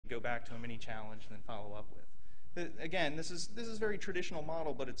go back to a mini challenge and then follow up with. But again, this is a very traditional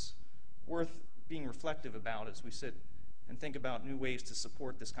model, but it's worth being reflective about as we sit and think about new ways to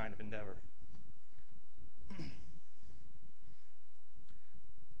support this kind of endeavor.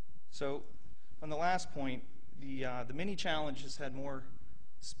 So on the last point, the mini challenge has had more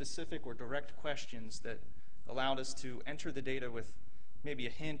specific or direct questions that allowed us to enter the data with maybe a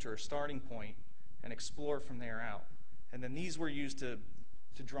hint or a starting point and explore from there out. And then these were used to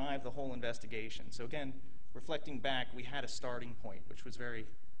drive the whole investigation. So again, reflecting back, we had a starting point, which was very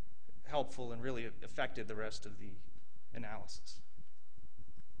helpful and really affected the rest of the analysis.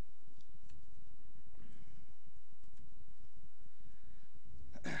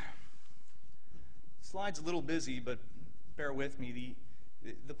 Slide's a little busy, but bear with me.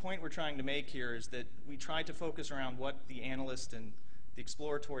 The point we're trying to make here is that we tried to focus around what the analyst and the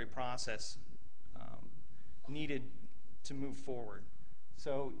exploratory process needed to move forward.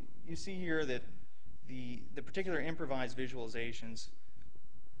 So you see here that the particular improvised visualizations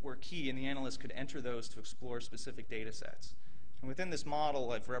were key, and the analyst could enter those to explore specific data sets. And within this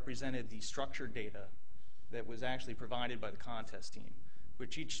model, I've represented the structured data that was actually provided by the contest team,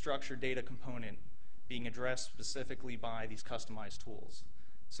 with each structured data component being addressed specifically by these customized tools.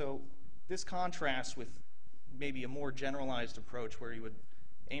 So this contrasts with maybe a more generalized approach where you would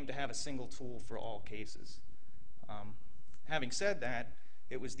aim to have a single tool for all cases. Having said that,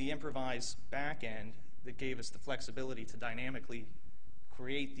 it was the improvised back end that gave us the flexibility to dynamically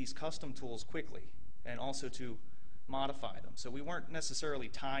create these custom tools quickly and also to modify them. So we weren't necessarily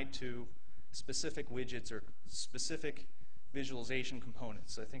tied to specific widgets or specific visualization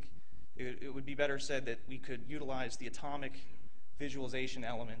components. I think it would be better said that we could utilize the atomic visualization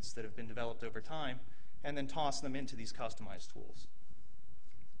elements that have been developed over time and then toss them into these customized tools.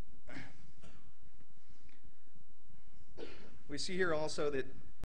 We see here also that